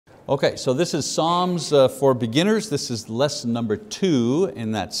Okay, so this is Psalms for Beginners. This is lesson number 2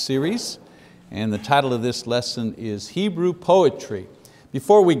 in that series. And the title of this lesson is Hebrew Poetry.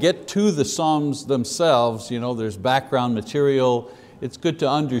 Before we get to the Psalms themselves, there's background material. It's good to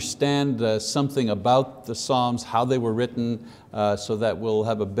understand something about the Psalms, how they were written, so that we'll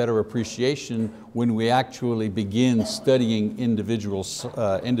have a better appreciation when we actually begin studying individual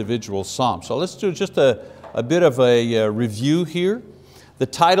Psalms. So let's do just a bit of a review here. The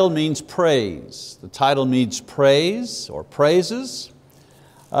title means praise. The title means praise or praises.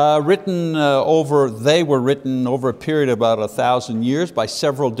 They were written over a period of about 1,000 years by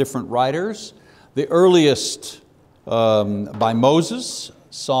several different writers. The earliest by Moses,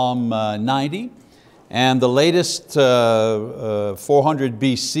 Psalm 90, and the latest 400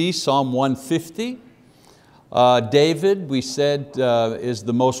 BC, Psalm 150. David, we said, is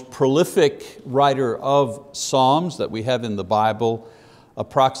the most prolific writer of Psalms that we have in the Bible.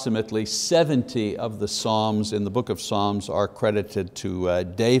 Approximately 70 of the Psalms in the book of Psalms are credited to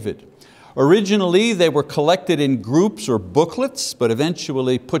David. Originally, they were collected in groups or booklets, but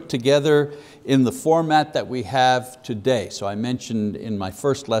eventually put together in the format that we have today. So I mentioned in my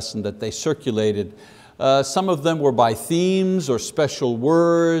first lesson that they circulated. Some of them were by themes or special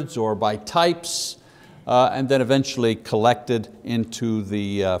words or by types, and then eventually collected into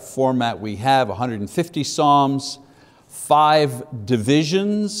the format we have, 150 Psalms, 5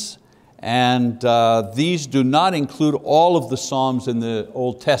 divisions, and these do not include all of the Psalms in the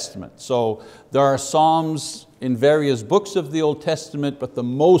Old Testament. So there are Psalms in various books of the Old Testament, but the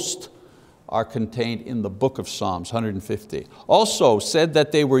most are contained in the book of Psalms, 150. Also said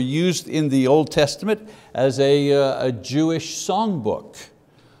that they were used in the Old Testament as a Jewish songbook,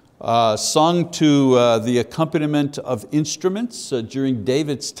 sung to the accompaniment of instruments during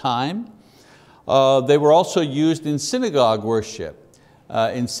David's time. They were also used in synagogue worship.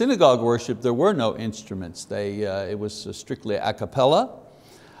 In synagogue worship, there were no instruments. It was strictly a cappella.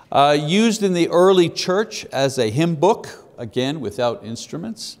 Used in the early church as a hymn book, again, without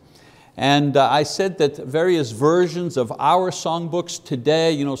instruments. And I said that various versions of our songbooks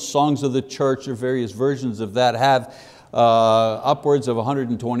today, songs of the church or various versions of that have upwards of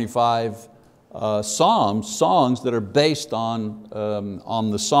 125 songs that are based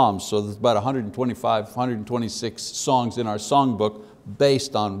on the Psalms. So there's about 125, 126 songs in our songbook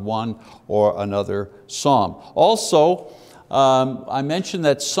based on one or another Psalm. Also, I mentioned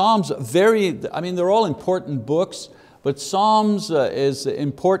that Psalms they're all important books, but Psalms is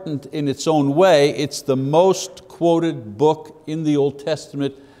important in its own way. It's the most quoted book in the Old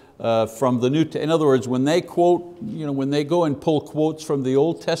Testament from the New. In other words, when they quote, when they go and pull quotes from the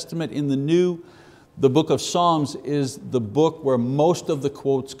Old Testament in the New, the book of Psalms is the book where most of the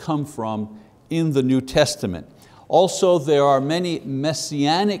quotes come from in the New Testament. Also, there are many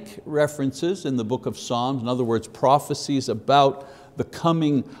messianic references in the book of Psalms, in other words, prophecies about the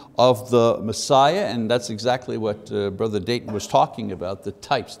coming of the Messiah, and that's exactly what Brother Dayton was talking about, the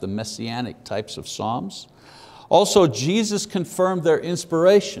types, the messianic types of Psalms. Also, Jesus confirmed their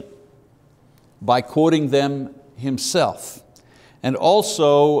inspiration by quoting them himself. And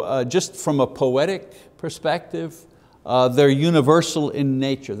also, just from a poetic perspective, they're universal in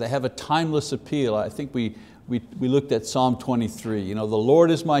nature. They have a timeless appeal. I think we looked at Psalm 23. The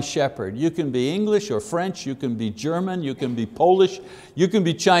Lord is my shepherd. You can be English or French, you can be German, you can be Polish, you can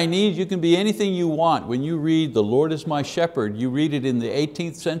be Chinese, you can be anything you want. When you read the Lord is my shepherd, you read it in the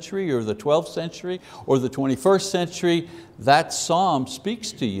 18th century or the 12th century or the 21st century, that psalm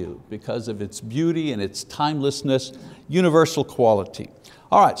speaks to you because of its beauty and its timelessness, universal quality.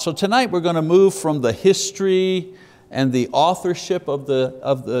 All right, so tonight we're going to move from the history and the authorship of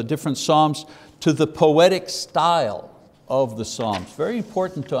the different Psalms to the poetic style of the Psalms. Very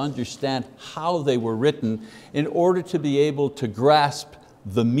important to understand how they were written in order to be able to grasp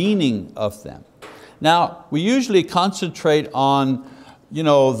the meaning of them. Now, we usually concentrate on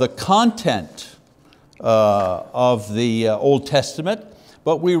the content of the Old Testament,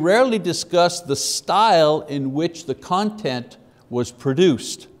 but we rarely discuss the style in which the content was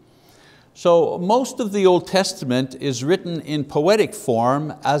produced. So most of the Old Testament is written in poetic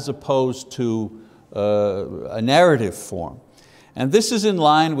form as opposed to a narrative form. And this is in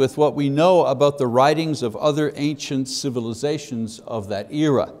line with what we know about the writings of other ancient civilizations of that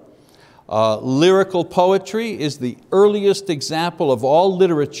era. Lyrical poetry is the earliest example of all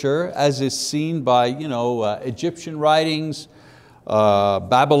literature, as is seen by Egyptian writings,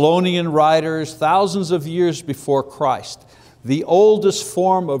 Babylonian writers, thousands of years before Christ. The oldest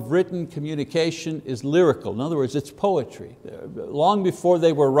form of written communication is lyrical. In other words, it's poetry. Long before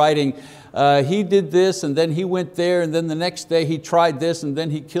they were writing, he did this and then he went there and then the next day he tried this and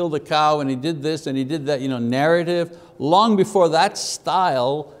then he killed a cow and he did this and he did that, narrative. Long before that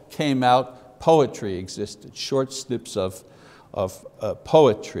style came out, poetry existed, short snips of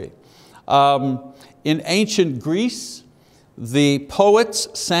poetry. In ancient Greece, the poets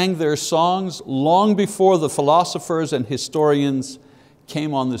sang their songs long before the philosophers and historians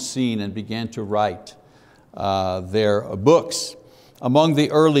came on the scene and began to write their books. Among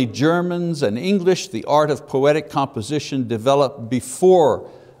the early Germans and English, the art of poetic composition developed before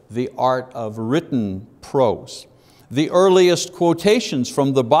the art of written prose. The earliest quotations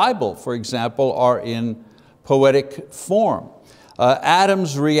from the Bible, for example, are in poetic form.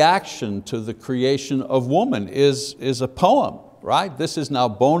 Adam's reaction to the creation of woman is a poem, right? This is now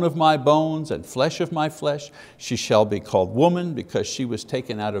bone of my bones and flesh of my flesh. She shall be called woman because she was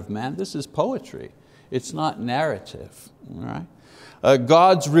taken out of man. This is poetry. It's not narrative, right?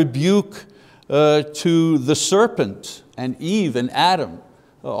 God's rebuke to the serpent and Eve and Adam,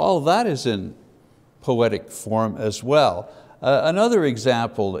 all that is in poetic form as well. Another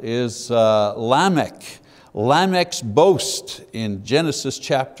example is Lamech. Lamech's boast in Genesis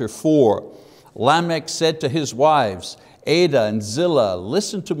chapter 4. Lamech said to his wives, Ada and Zillah,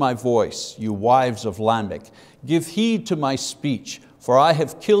 listen to my voice, you wives of Lamech. Give heed to my speech, for I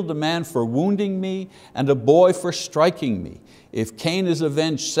have killed a man for wounding me and a boy for striking me. If Cain is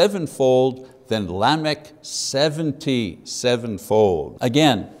avenged sevenfold, then Lamech 77-fold.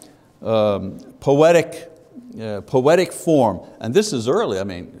 Again, poetic form, and this is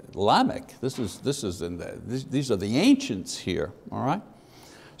early. Lamech. These are the ancients here. All right.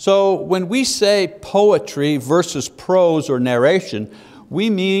 So when we say poetry versus prose or narration, we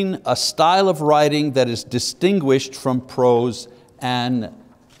mean a style of writing that is distinguished from prose and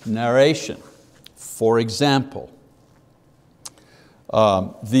narration. For example,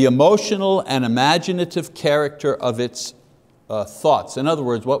 the emotional and imaginative character of its thoughts. In other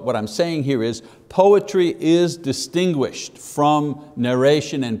words, what I'm saying here is poetry is distinguished from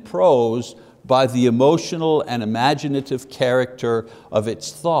narration and prose by the emotional and imaginative character of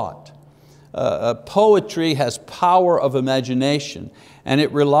its thought. Poetry has power of imagination and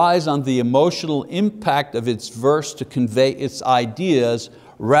it relies on the emotional impact of its verse to convey its ideas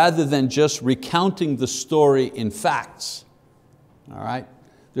rather than just recounting the story in facts. All right?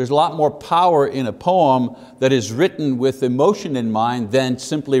 There's a lot more power in a poem that is written with emotion in mind than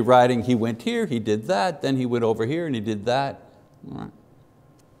simply writing, he went here, he did that, then he went over here and he did that. All right.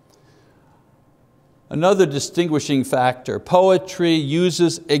 Another distinguishing factor, poetry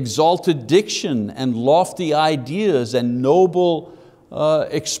uses exalted diction and lofty ideas and noble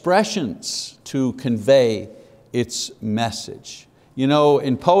expressions to convey its message.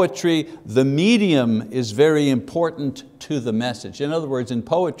 In poetry, the medium is very important to the message. In other words, in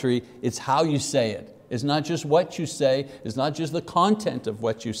poetry, it's how you say it. It's not just what you say, it's not just the content of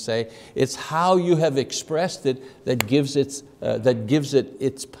what you say, it's how you have expressed it that gives it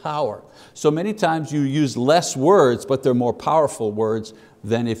its power. So many times you use less words, but they're more powerful words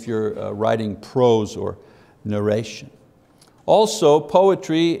than if you're writing prose or narration. Also,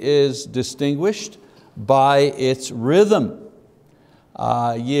 poetry is distinguished by its rhythm.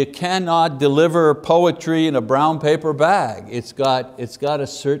 You cannot deliver poetry in a brown paper bag. It's got a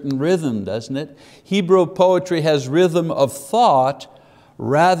certain rhythm, doesn't it? Hebrew poetry has rhythm of thought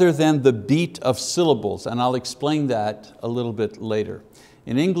rather than the beat of syllables, and I'll explain that a little bit later.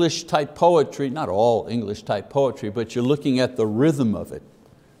 In English type poetry, not all English type poetry, but you're looking at the rhythm of it,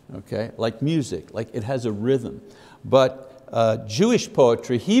 okay? Like music, like it has a rhythm. But Jewish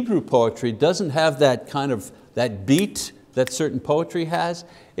poetry, Hebrew poetry, doesn't have that kind of, that beat that certain poetry has.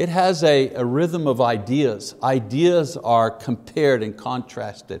 It has a rhythm of ideas. Ideas are compared and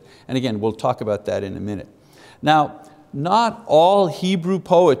contrasted. And again, we'll talk about that in a minute. Now, not all Hebrew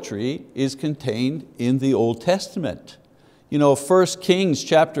poetry is contained in the Old Testament. 1 Kings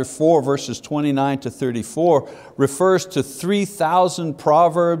chapter 4, verses 29 to 34 refers to 3,000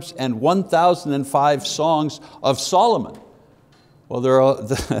 proverbs and 1,005 songs of Solomon. Well,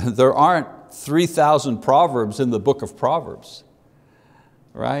 there aren't 3,000 proverbs in the book of Proverbs,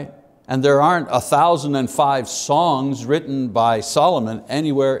 right? And there aren't 1,005 songs written by Solomon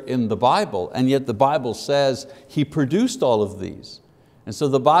anywhere in the Bible, and yet the Bible says he produced all of these. And so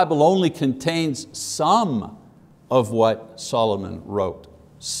the Bible only contains some of what Solomon wrote.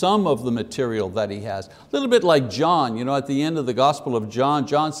 some of the material that he has. A little bit like John, at the end of the Gospel of John,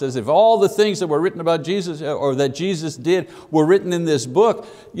 John says, if all the things that were written about Jesus or that Jesus did were written in this book,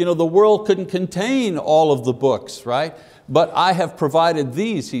 the world couldn't contain all of the books, right? But I have provided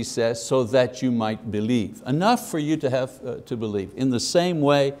these, he says, so that you might believe. Enough for you to have to believe. In the same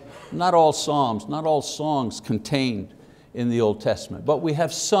way, not all psalms, not all songs contained in the Old Testament, but we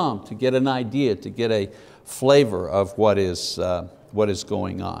have some to get an idea, to get a flavor of what is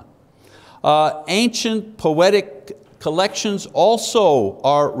going on. Ancient poetic collections also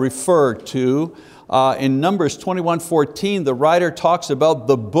are referred to. In Numbers 21:14, the writer talks about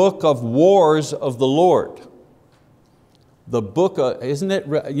the book of wars of the Lord. The book, is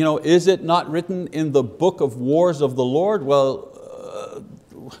it not written in the book of wars of the Lord? Well,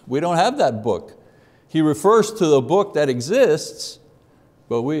 we don't have that book. He refers to the book that exists,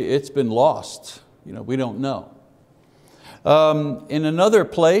 but it's been lost. We don't know. In another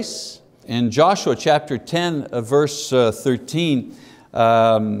place, in Joshua chapter 10, verse 13,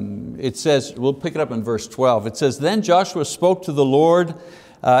 it says, we'll pick it up in verse 12. It says, then Joshua spoke to the Lord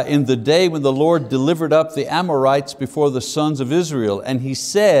in the day when the Lord delivered up the Amorites before the sons of Israel. And he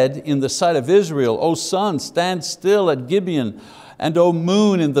said in the sight of Israel, O sun, stand still at Gibeon, and O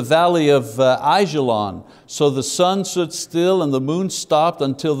moon in the valley of Ajalon. So the sun stood still and the moon stopped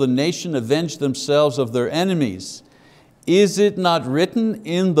until the nation avenged themselves of their enemies. Is it not written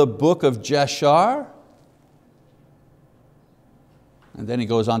in the book of Jashar? And then he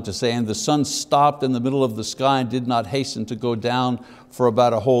goes on to say, and the sun stopped in the middle of the sky and did not hasten to go down for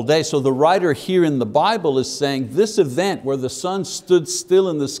about a whole day. So the writer here in the Bible is saying this event where the sun stood still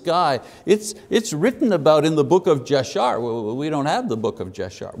in the sky, it's written about in the book of Jashar. We don't have the book of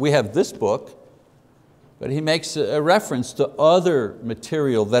Jashar. We have this book, but he makes a reference to other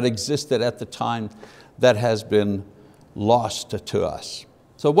material that existed at the time that has been lost to us.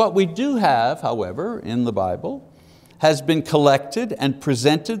 So what we do have, however, in the Bible has been collected and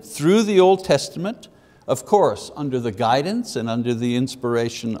presented through the Old Testament, of course, under the guidance and under the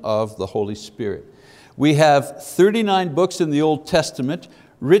inspiration of the Holy Spirit. We have 39 books in the Old Testament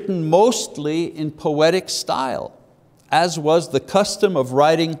written mostly in poetic style, as was the custom of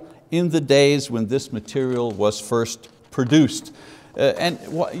writing in the days when this material was first produced. And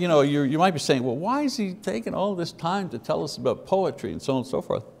you might be saying, well, why is he taking all this time to tell us about poetry and so on and so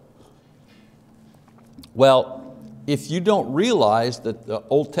forth? Well, if you don't realize that the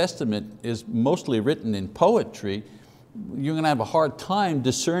Old Testament is mostly written in poetry, you're going to have a hard time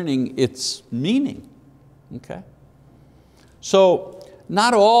discerning its meaning. Okay? So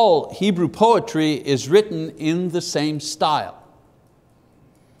not all Hebrew poetry is written in the same style.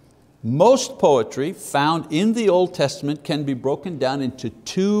 Most poetry found in the Old Testament can be broken down into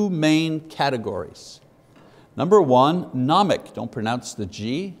two main categories. Number one, gnomic, don't pronounce the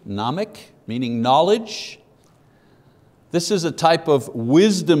G, gnomic, meaning knowledge. This is a type of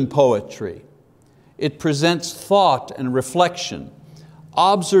wisdom poetry. It presents thought and reflection,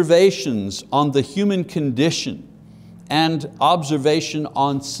 observations on the human condition, and observation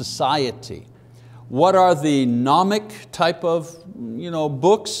on society. What are the gnomic type of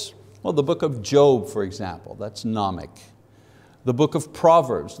books? Well, the book of Job, for example, that's gnomic. The book of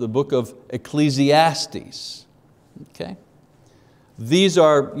Proverbs, the book of Ecclesiastes. Okay? These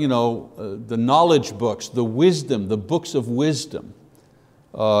are the knowledge books, the wisdom, the books of wisdom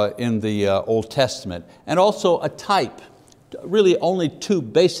in the Old Testament. And also a type, really only two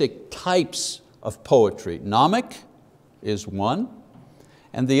basic types of poetry. Gnomic is one,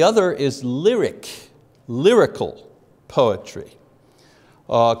 and the other is lyrical poetry.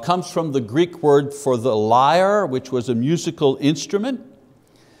 Comes from the Greek word for the lyre, which was a musical instrument.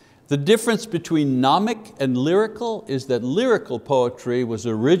 The difference between gnomic and lyrical is that lyrical poetry was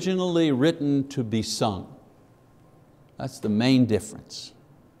originally written to be sung. That's the main difference.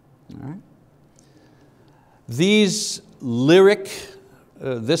 All right? This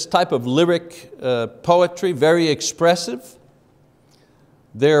type of lyric poetry, very expressive.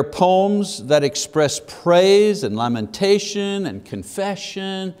 They're poems that express praise and lamentation and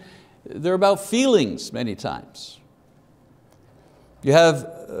confession. They're about feelings many times. You have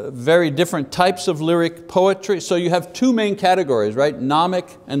very different types of lyric poetry. So you have two main categories, right? Gnomic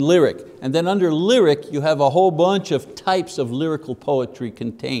and lyric. And then under lyric, you have a whole bunch of types of lyrical poetry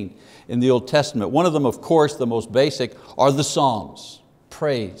contained in the Old Testament. One of them, of course, the most basic, are the Psalms,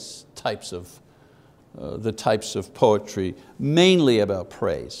 praise types of the types of poetry, mainly about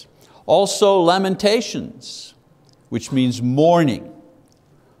praise. Also lamentations, which means mourning.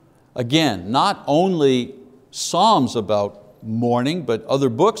 Again, not only psalms about mourning, but other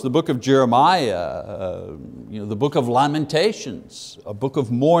books, the book of Jeremiah, the book of Lamentations, a book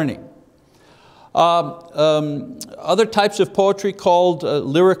of mourning. Other types of poetry called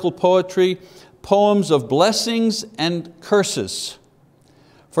lyrical poetry, poems of blessings and curses.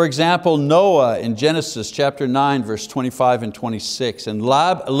 For example, Noah in Genesis chapter 9, verse 25 and 26, and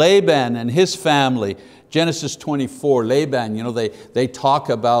Laban and his family, Genesis 24, Laban, they talk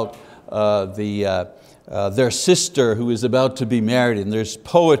about their sister who is about to be married, and there's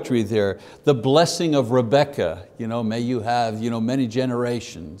poetry there. The blessing of Rebekah, may you have many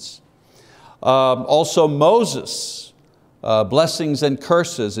generations. Also Moses, blessings and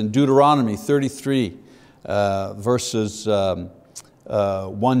curses in Deuteronomy 33, verses 1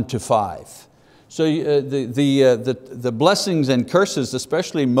 to 5. So the blessings and curses,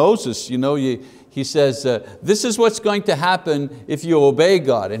 especially Moses, he says, this is what's going to happen if you obey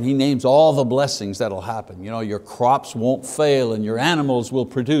God. And he names all the blessings that'll happen. Your crops won't fail, and your animals will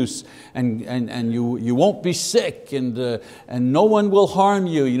produce, and you won't be sick, and no one will harm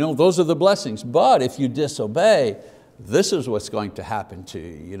you. Those are the blessings. But if you disobey, this is what's going to happen to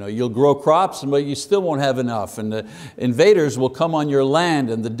you. You'll grow crops, but you still won't have enough, and the invaders will come on your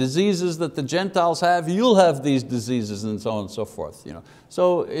land, and the diseases that the Gentiles have, you'll have these diseases, and so on and so forth.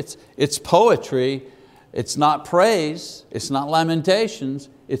 So it's poetry, it's not praise, it's not lamentations,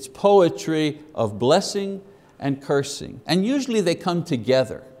 it's poetry of blessing and cursing. And usually they come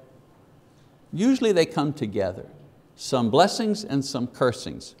together. Usually they come together. Some blessings and some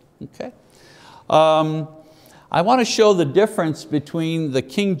cursings, okay? I want to show the difference between the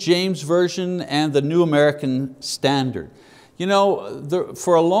King James Version and the New American Standard. For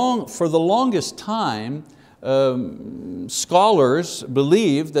the longest time, scholars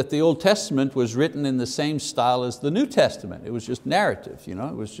believed that the Old Testament was written in the same style as the New Testament. It was just narrative, it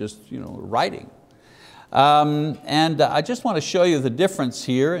was just writing. And I just want to show you the difference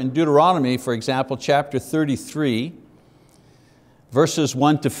here in Deuteronomy, for example, chapter 33, verses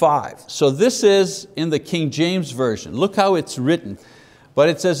 1 to 5. So this is in the King James Version. Look how it's written. But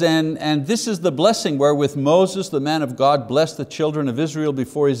it says, and this is the blessing wherewith Moses, the man of God, blessed the children of Israel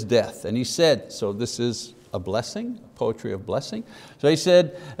before his death. And he said, so this is a blessing, poetry of blessing. So he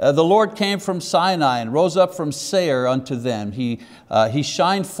said, the Lord came from Sinai and rose up from Seir unto them. He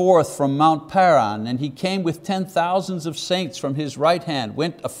shined forth from Mount Paran, and he came with 10,000s of saints from his right hand,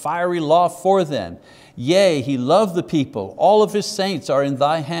 went a fiery law for them. Yea, he loved the people. All of his saints are in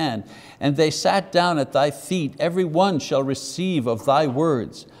thy hand, and they sat down at thy feet. Every one shall receive of thy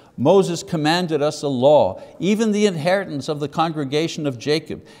words. Moses commanded us a law, even the inheritance of the congregation of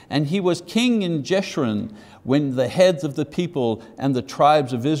Jacob. And he was king in Jeshurun when the heads of the people and the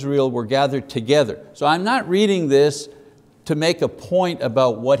tribes of Israel were gathered together. So I'm not reading this to make a point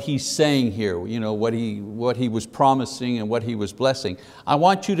about what he's saying here, what he was promising and what he was blessing. I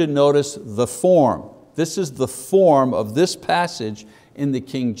want you to notice the form. This is the form of this passage in the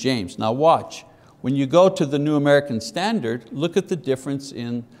King James. Now watch, when you go to the New American Standard, look at the difference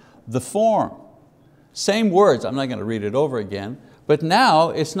in the form. Same words, I'm not going to read it over again, but now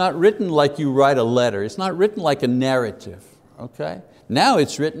it's not written like you write a letter. It's not written like a narrative, okay? Now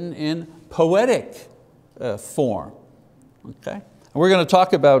it's written in poetic form, okay? And we're going to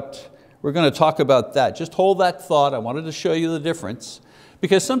talk about that. Just hold that thought. I wanted to show you the difference.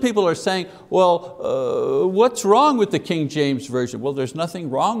 Because some people are saying, well, what's wrong with the King James Version? Well, there's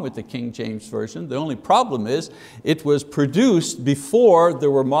nothing wrong with the King James Version. The only problem is it was produced before there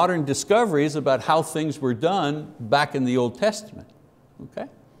were modern discoveries about how things were done back in the Old Testament. Okay?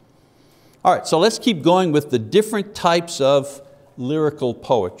 All right, so let's keep going with the different types of lyrical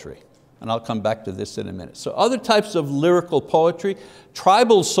poetry. And I'll come back to this in a minute. So other types of lyrical poetry,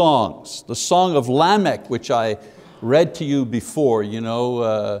 tribal songs, the Song of Lamech, which I read to you before, 70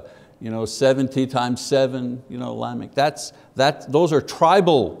 times 7, Lamech. Those are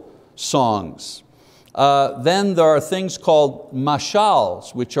tribal songs. Then there are things called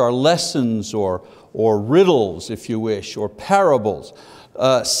mashals, which are lessons or riddles, if you wish, or parables.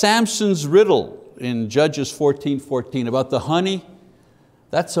 Samson's riddle in Judges 14:14 about the honey,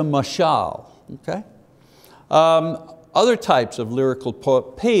 that's a mashal. Okay? Other types of lyrical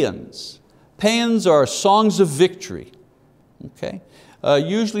paeans. Paeans are songs of victory, okay?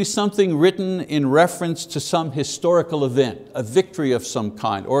 Usually something written in reference to some historical event, a victory of some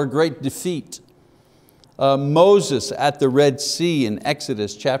kind, or a great defeat. Moses at the Red Sea in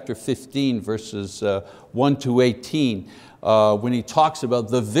Exodus chapter 15, verses 1 to 18, when he talks about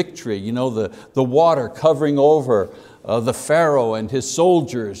the victory, the water covering over the Pharaoh and his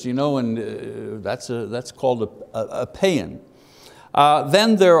soldiers, and that's called a paean.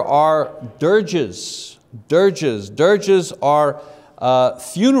 Then there are dirges Dirges. Dirges are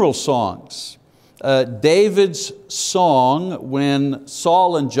funeral songs. David's song when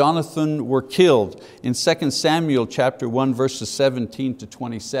Saul and Jonathan were killed in 2 Samuel chapter 1 verses 17 to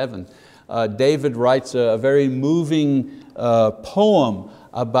 27. David writes a very moving poem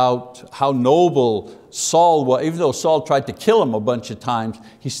about how noble Saul was. Even though Saul tried to kill him a bunch of times,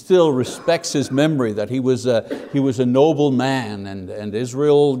 he still respects his memory that he was a noble man, and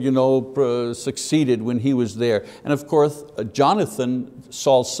Israel succeeded when he was there. And of course, Jonathan,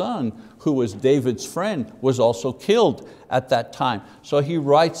 Saul's son, who was David's friend, was also killed at that time. So he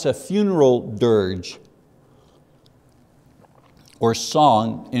writes a funeral dirge or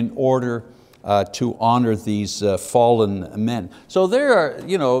song in order to honor these fallen men. So there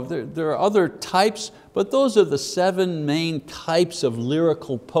are other types, but those are the 7 main types of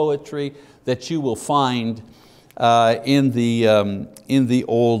lyrical poetry that you will find in the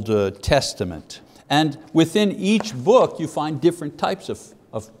Old Testament. And within each book you find different types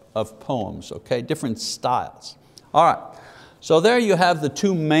of poems, okay? Different styles. All right, so there you have the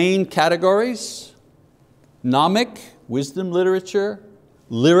 2 main categories: gnomic, wisdom literature;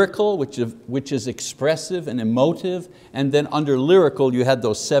 lyrical, which is expressive and emotive; and then under lyrical you had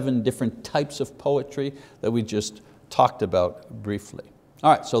those 7 different types of poetry that we just talked about briefly.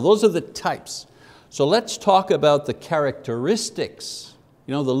 All right, so those are the types. So let's talk about the characteristics,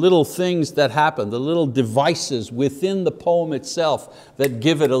 the little things that happen, the little devices within the poem itself that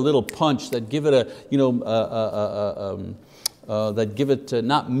give it a little punch, that give it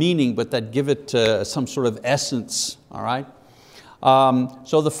not meaning, but that give it some sort of essence. All right.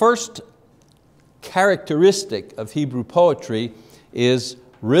 So the first characteristic of Hebrew poetry is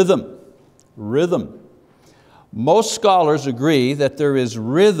rhythm. Rhythm. Most scholars agree that there is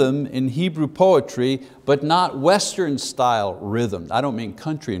rhythm in Hebrew poetry, but not Western style rhythm. I don't mean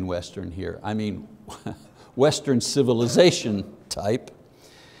country and Western here. I mean Western civilization type.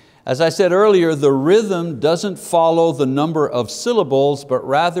 As I said earlier, the rhythm doesn't follow the number of syllables, but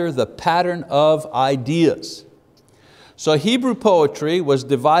rather the pattern of ideas. So Hebrew poetry was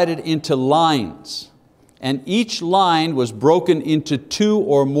divided into lines, and each line was broken into 2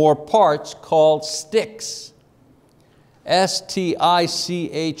 or more parts called sticks. S-T-I-C-H-S,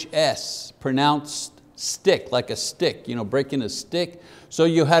 pronounced stick, like a stick, breaking a stick. So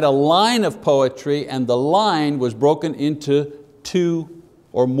you had a line of poetry, and the line was broken into 2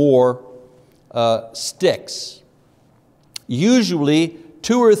 or more sticks. Usually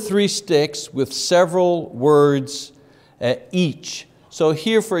 2 or 3 sticks with several words each. So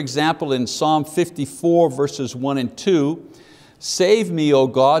here, for example, in Psalm 54 verses 1 and 2, "Save me, O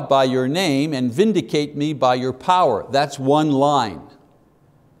God, by your name, and vindicate me by your power." That's one line,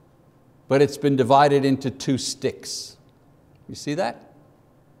 but it's been divided into 2 sticks. You see that?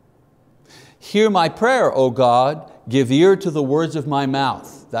 "Hear my prayer, O God, give ear to the words of my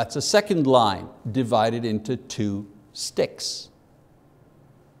mouth." That's a second line, divided into 2 sticks.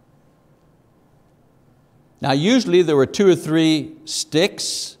 Now usually there were 2 or 3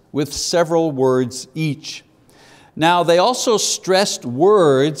 sticks with several words each. Now they also stressed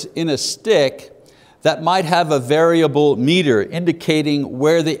words in a stick that might have a variable meter, indicating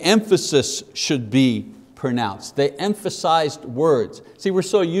where the emphasis should be pronounced. They emphasized words. See, we're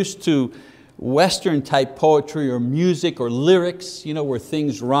so used to Western type poetry or music or lyrics, where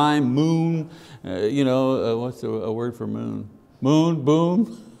things rhyme. Moon, what's a word for moon? Moon,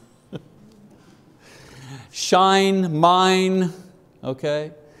 boom. Shine, mine,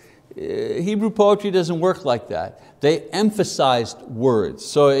 okay? Hebrew poetry doesn't work like that. They emphasized words.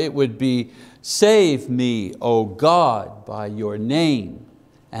 So it would be, "Save me, O God, by your name,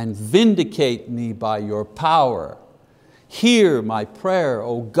 and vindicate me by your power. Hear my prayer,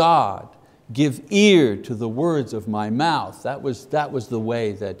 O God, give ear to the words of my mouth." That was the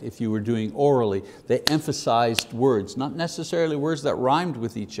way that if you were doing orally, they emphasized words, not necessarily words that rhymed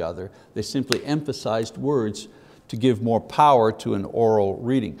with each other. They simply emphasized words to give more power to an oral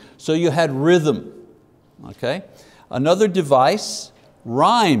reading. So you had rhythm, okay? Another device,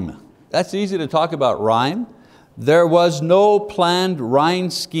 rhyme. That's easy to talk about rhyme. There was no planned rhyme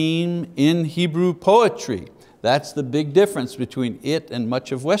scheme in Hebrew poetry. That's the big difference between it and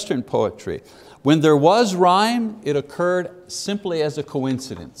much of Western poetry. When there was rhyme, it occurred simply as a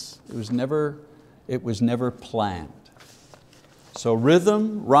coincidence. It was never planned. So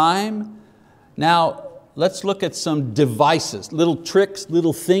rhythm, rhyme. Now, let's look at some devices, little tricks,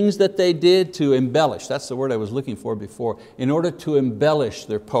 little things that they did to embellish. That's the word I was looking for before. In order to embellish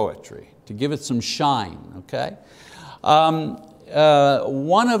their poetry, to give it some shine, okay?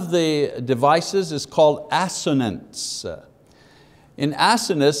 One of the devices is called assonance. In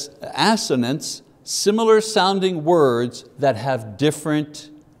assonance, similar sounding words that have different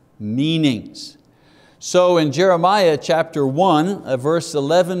meanings. So in Jeremiah chapter 1, verse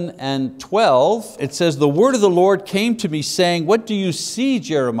 11 and 12, it says, "The word of the Lord came to me saying, what do you see,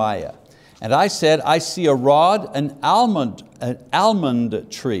 Jeremiah? And I said, I see a rod, an almond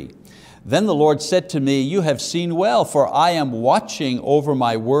tree. Then the Lord said to me, you have seen well, for I am watching over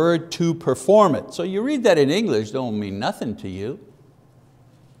my word to perform it." So you read that in English, don't mean nothing to you.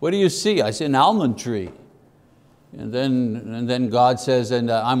 What do you see? I see an almond tree. And then God says,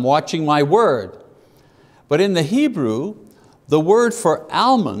 and I'm watching my word. But in the Hebrew, the word for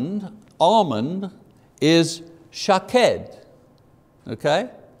almond is shaked, okay?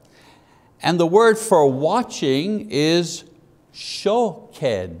 And the word for watching is shoked.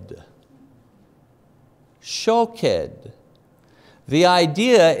 Shoked. The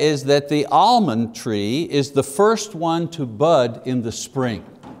idea is that the almond tree is the first one to bud in the spring.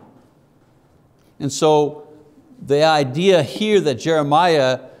 And so the idea here that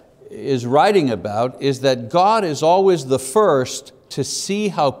Jeremiah is writing about is that God is always the first to see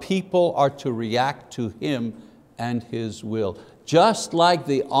how people are to react to Him and His will. Just like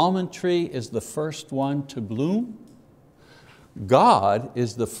the almond tree is the first one to bloom, God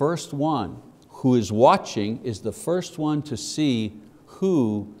is the first one who is watching, is the first one to see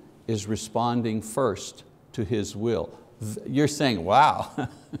who is responding first to His will. You're saying, wow,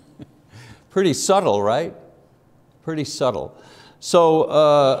 pretty subtle, right? Pretty subtle. So,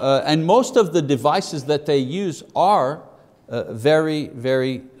 and most of the devices that they use are very,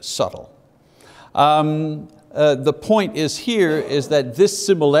 very subtle. The point is here is that this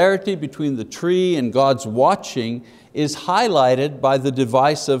similarity between the tree and God's watching is highlighted by the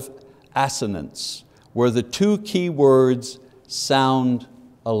device of assonance, where the two key words sound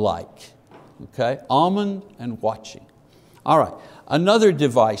alike. Okay? Almond and watching. All right, another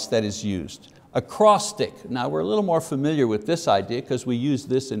device that is used, acrostic. Now we're a little more familiar with this idea because we use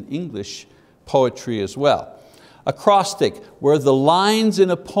this in English poetry as well. Acrostic, where the lines in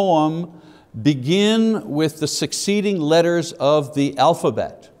a poem begin with the succeeding letters of the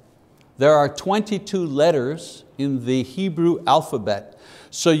alphabet. There are 22 letters in the Hebrew alphabet.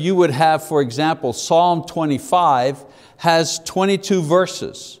 So you would have, for example, Psalm 25 has 22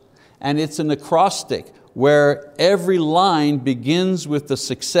 verses, and it's an acrostic where every line begins with the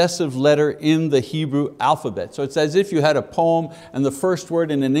successive letter in the Hebrew alphabet. So it's as if you had a poem and the first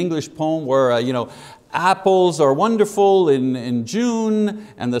word in an English poem were apples are wonderful in June,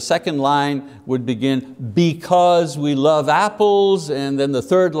 and the second line would begin, because we love apples, and then the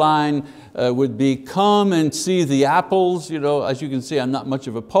third line would be, come and see the apples. As you can see, I'm not much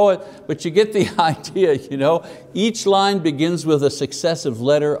of a poet, but you get the idea. Each line begins with a successive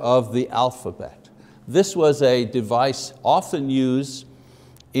letter of the alphabet. This was a device often used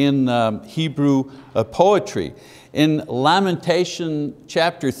in Hebrew poetry. In Lamentation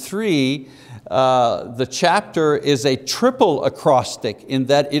chapter 3, the chapter is a triple acrostic in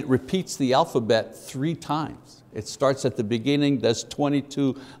that it repeats the alphabet 3 times. It starts at the beginning, does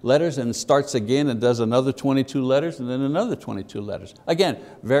 22 letters, and starts again and does another 22 letters, and then another 22 letters. Again,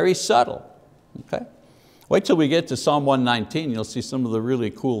 very subtle. Okay? Wait till we get to Psalm 119, you'll see some of the really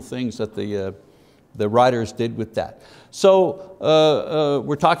cool things that the writers did with that. So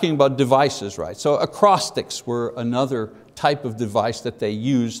we're talking about devices, right? So acrostics were another type of device that they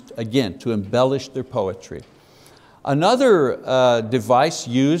used, again, to embellish their poetry. Another device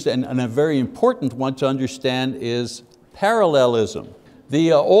used, and a very important one to understand, is parallelism.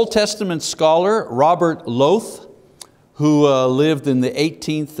 The Old Testament scholar Robert Loth, who lived in the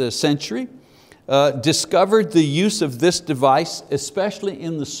 18th century, discovered the use of this device, especially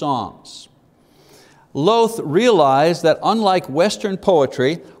in the Psalms. Loth realized that unlike Western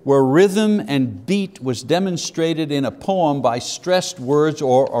poetry, where rhythm and beat was demonstrated in a poem by stressed words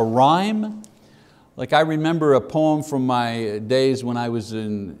or a rhyme, like I remember a poem from my days when I was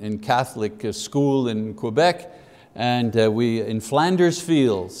in Catholic school in Quebec, and in Flanders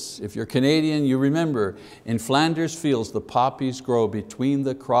Fields, if you're Canadian, you remember, in Flanders Fields the poppies grow between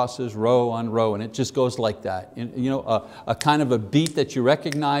the crosses row on row, and it just goes like that. A kind of a beat that you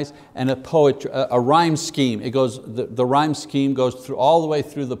recognize, and a rhyme scheme. It goes, the rhyme scheme goes through all the way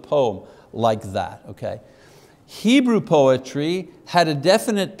through the poem like that. Okay? Hebrew poetry had a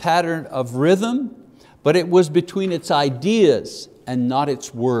definite pattern of rhythm, but it was between its ideas and not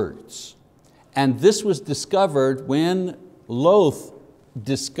its words. And this was discovered when Loth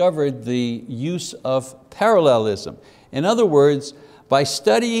discovered the use of parallelism. In other words, by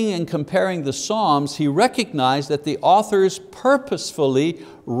studying and comparing the Psalms, he recognized that the authors purposefully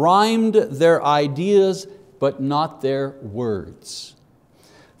rhymed their ideas but not their words.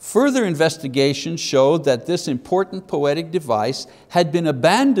 Further investigation showed that this important poetic device had been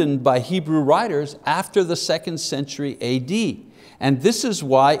abandoned by Hebrew writers after the 2nd century AD. And this is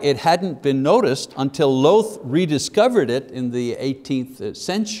why it hadn't been noticed until Lowth rediscovered it in the 18th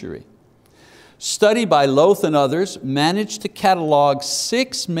century. Study by Lowth and others managed to catalog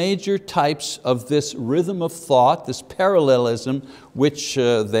 6 major types of this rhythm of thought, this parallelism, which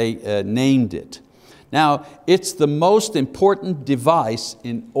they named it. Now, it's the most important device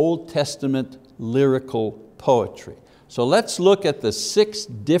in Old Testament lyrical poetry. So let's look at the 6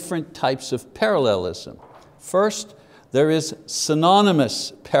 different types of parallelism. First, there is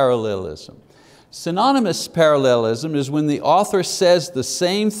synonymous parallelism. Synonymous parallelism is when the author says the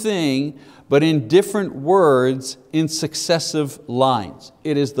same thing but in different words in successive lines.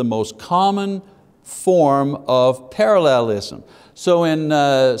 It is the most common form of parallelism. So in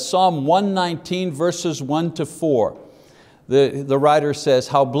Psalm 119 verses 1 to 4, the writer says,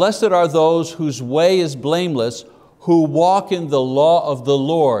 "How blessed are those whose way is blameless, who walk in the law of the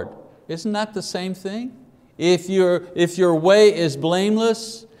Lord." Isn't that the same thing? If your way is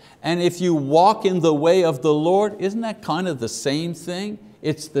blameless, and if you walk in the way of the Lord, isn't that kind of the same thing?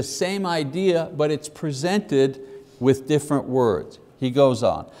 It's the same idea, but it's presented with different words. He goes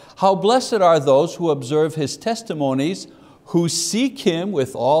on, "How blessed are those who observe His testimonies, who seek Him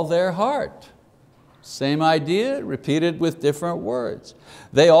with all their heart." Same idea, repeated with different words.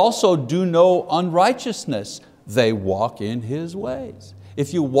 "They also do no unrighteousness. They walk in His ways."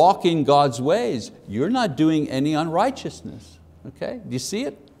 If you walk in God's ways, you're not doing any unrighteousness. Okay, do you see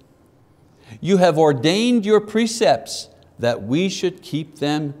it? "You have ordained your precepts, that we should keep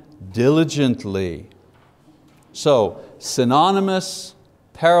them diligently." So, synonymous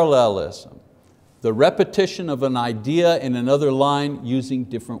parallelism, the repetition of an idea in another line using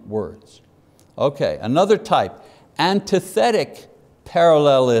different words. Okay, another type, antithetic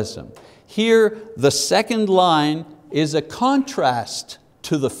parallelism. Here, the second line is a contrast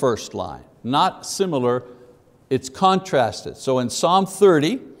to the first line. Not similar, it's contrasted. So in Psalm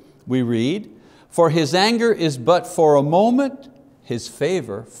 30, we read, "For His anger is but for a moment, His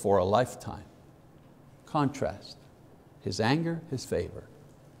favor for a lifetime." Contrast, His anger, His favor.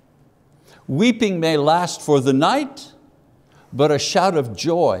 "Weeping may last for the night, but a shout of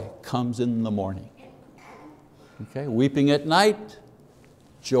joy comes in the morning." Okay, weeping at night,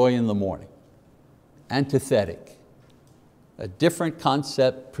 joy in the morning. Antithetic. A different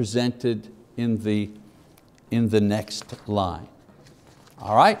concept presented in the next line.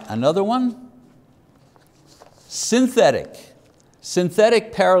 All right, another one. Synthetic.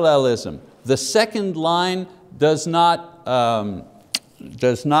 Synthetic parallelism. The second line does not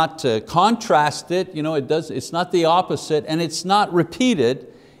contrast it. It's not the opposite, and it's not repeated.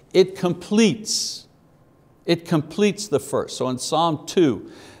 It completes. It completes the first. So in Psalm 2,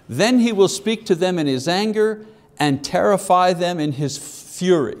 "Then He will speak to them in His anger and terrify them in His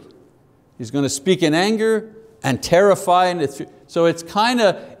fury." He's going to speak in anger and terrify in His fury. So it's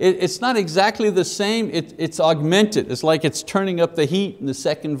it's not exactly the same, it's augmented. It's like it's turning up the heat in the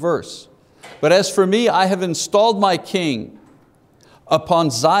second verse. "But as for me, I have installed my King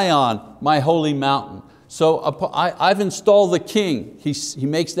upon Zion, my holy mountain." So I've installed the King. He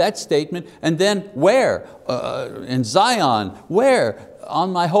makes that statement, and then where? In Zion, where?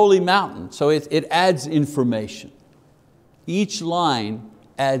 On my holy mountain. So it adds information. Each line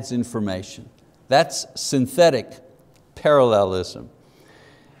adds information. That's synthetic parallelism.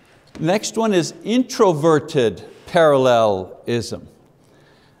 Next one is introverted parallelism.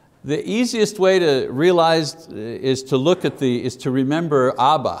 The easiest way to realize is to remember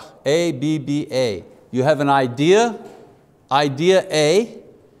ABBA, A-B-B-A. You have an idea A,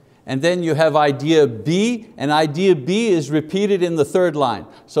 and then you have idea B, and idea B is repeated in the third line.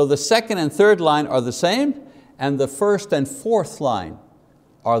 So the second and third line are the same, and the first and fourth line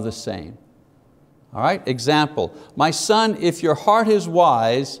are the same. All right, example, "My son, if your heart is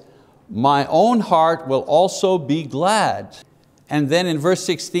wise, my own heart will also be glad." And then in verse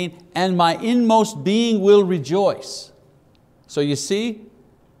 16, "And my inmost being will rejoice." So you see,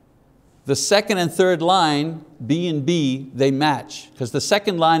 the second and third line, B and B, they match. Because the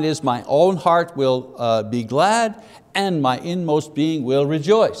second line is, "My own heart will be glad, and my inmost being will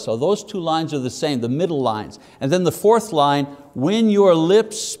rejoice." So those two lines are the same, the middle lines. And then the fourth line, "When your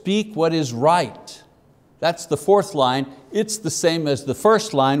lips speak what is right." That's the fourth line. It's the same as the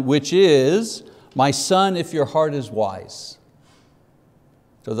first line, which is, "My son, if your heart is wise."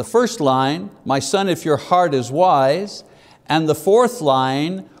 So the first line, "My son, if your heart is wise," and the fourth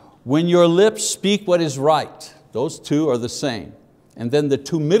line, "When your lips speak what is right." Those two are the same. And then the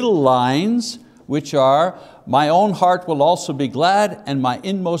two middle lines which are, my own heart will also be glad, and my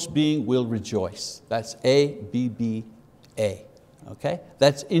inmost being will rejoice. That's A-B-B-A, okay?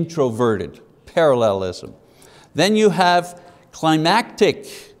 That's introverted, parallelism. Then you have climactic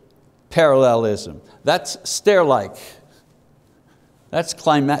parallelism. That's stair-like. That's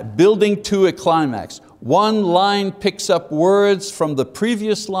building to a climax. One line picks up words from the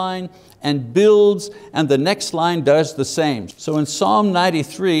previous line and builds, and the next line does the same. So in Psalm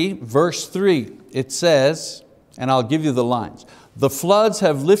 93, verse 3, it says, and I'll give you the lines, the floods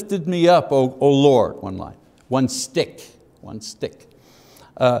have lifted me up, O Lord, one line, one stick.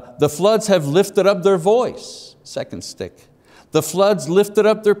 The floods have lifted up their voice, second stick. The floods lifted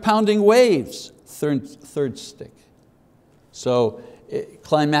up their pounding waves, third stick. So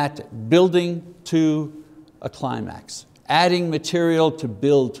climactic, building to a climax, adding material to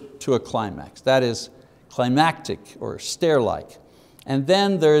build to a climax. That is climactic or stair-like. And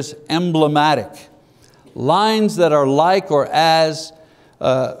then there's emblematic, lines that are like or as,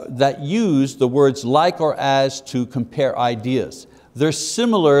 that use the words like or as to compare ideas. They're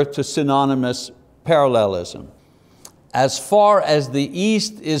similar to synonymous parallelism. As far as the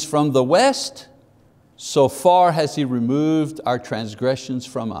east is from the west, so far has He removed our transgressions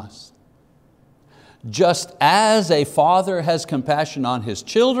from us. Just as a father has compassion on his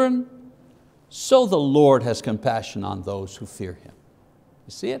children, so the Lord has compassion on those who fear Him.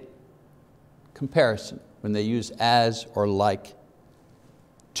 You see it? Comparison, when they use as or like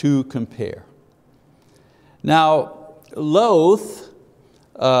to compare. Now, Loth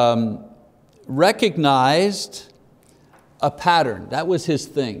recognized a pattern. That was his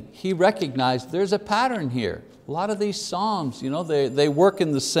thing. He recognized there's a pattern here. A lot of these Psalms, they work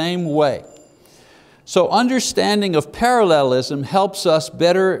in the same way. So understanding of parallelism helps us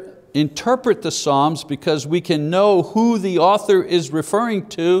better interpret the Psalms because we can know who the author is referring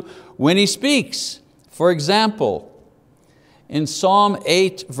to when he speaks. For example, in Psalm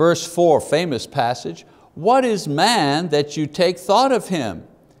 8 verse 4, famous passage, what is man that you take thought of him,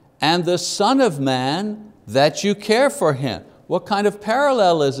 and the Son of Man that you care for him? What kind of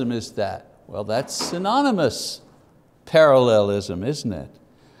parallelism is that? Well, that's synonymous parallelism, isn't it?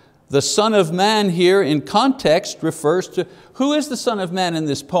 The Son of Man here in context refers to, who is the Son of Man in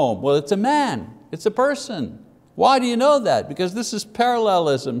this poem? Well, it's a man, it's a person. Why do you know that? Because this is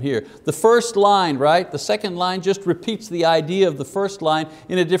parallelism here. The first line, right? The second line just repeats the idea of the first line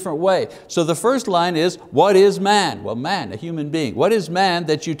in a different way. So the first line is, what is man? Well, man, a human being. What is man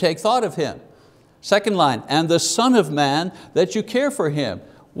that you take thought of him? Second line, and the Son of Man that you care for him.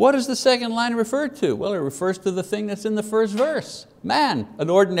 What does the second line refer to? Well, it refers to the thing that's in the first verse. Man, an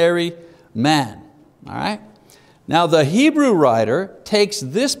ordinary man, all right? Now the Hebrew writer takes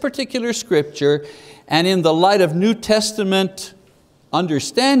this particular scripture and in the light of New Testament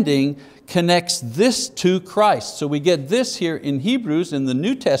understanding connects this to Christ. So we get this here in Hebrews in the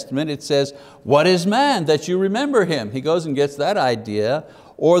New Testament. It says, what is man that you remember him? He goes and gets that idea.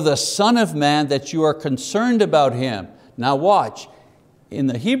 Or the Son of Man that you are concerned about him. Now watch, in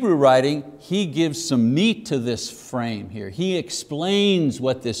the Hebrew writing, he gives some meat to this frame here. He explains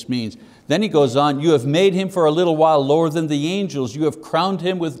what this means. Then he goes on, you have made him for a little while lower than the angels. You have crowned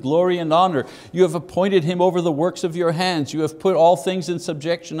him with glory and honor. You have appointed him over the works of your hands. You have put all things in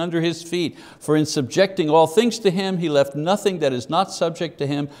subjection under his feet. For in subjecting all things to him, he left nothing that is not subject to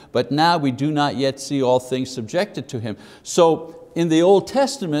him. But now we do not yet see all things subjected to him. So in the Old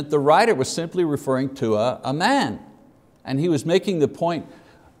Testament, the writer was simply referring to a man. And he was making the point,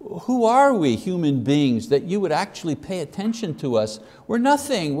 who are we human beings that you would actually pay attention to us? We're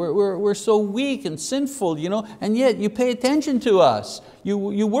nothing, we're so weak and sinful, and yet you pay attention to us. You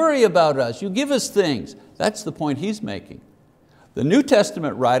worry about us, you give us things. That's the point he's making. The New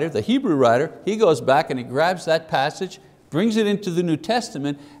Testament writer, the Hebrew writer, he goes back and he grabs that passage, brings it into the New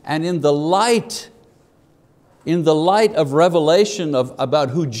Testament, and in the light of revelation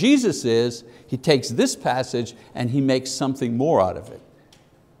about who Jesus is, he takes this passage and he makes something more out of it.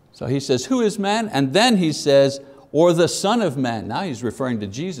 So he says, who is man? And then he says, or the Son of Man. Now he's referring to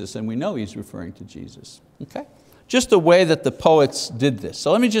Jesus, and we know he's referring to Jesus. Okay? Just the way that the poets did this.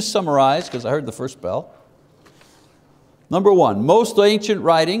 So let me just summarize, because I heard the first bell. Number one, most ancient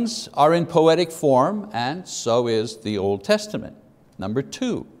writings are in poetic form, and so is the Old Testament. Number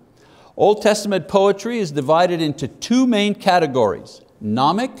two, Old Testament poetry is divided into two main categories: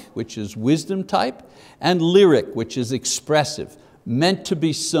 gnomic, which is wisdom type, and lyric, which is expressive, meant to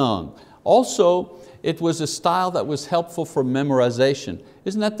be sung. Also, it was a style that was helpful for memorization.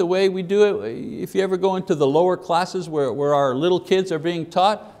 Isn't that the way we do it? If you ever go into the lower classes where our little kids are being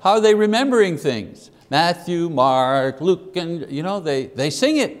taught, how are they remembering things? Matthew, Mark, Luke, and they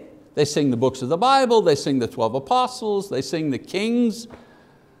sing it. They sing the books of the Bible, they sing the 12 apostles, they sing the kings.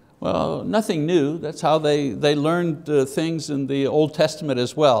 Well, nothing new. That's how they learned things in the Old Testament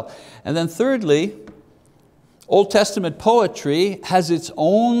as well. And then thirdly, Old Testament poetry has its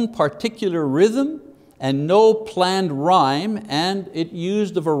own particular rhythm and no planned rhyme, and it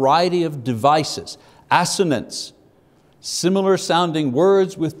used a variety of devices, assonance, similar sounding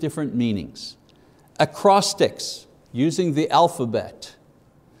words with different meanings, acrostics, using the alphabet,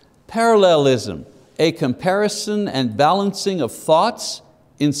 parallelism, a comparison and balancing of thoughts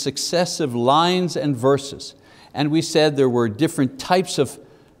in successive lines and verses. And we said there were different types of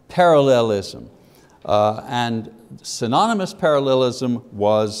parallelism, and synonymous parallelism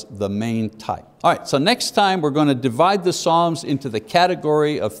was the main type. All right, so next time we're going to divide the Psalms into the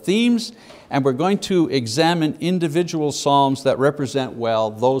category of themes, and we're going to examine individual Psalms that represent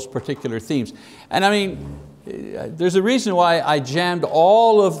well those particular themes. And I mean, there's a reason why I jammed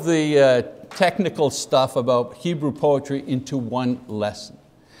all of the technical stuff about Hebrew poetry into one lesson.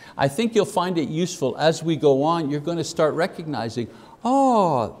 I think you'll find it useful as we go on. You're going to start recognizing,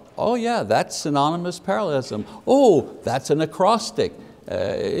 oh yeah, that's synonymous parallelism. Oh, that's an acrostic.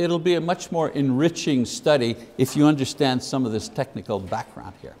 It'll be a much more enriching study if you understand some of this technical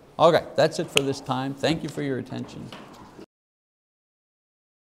background here. Okay, that's it for this time. Thank you for your attention.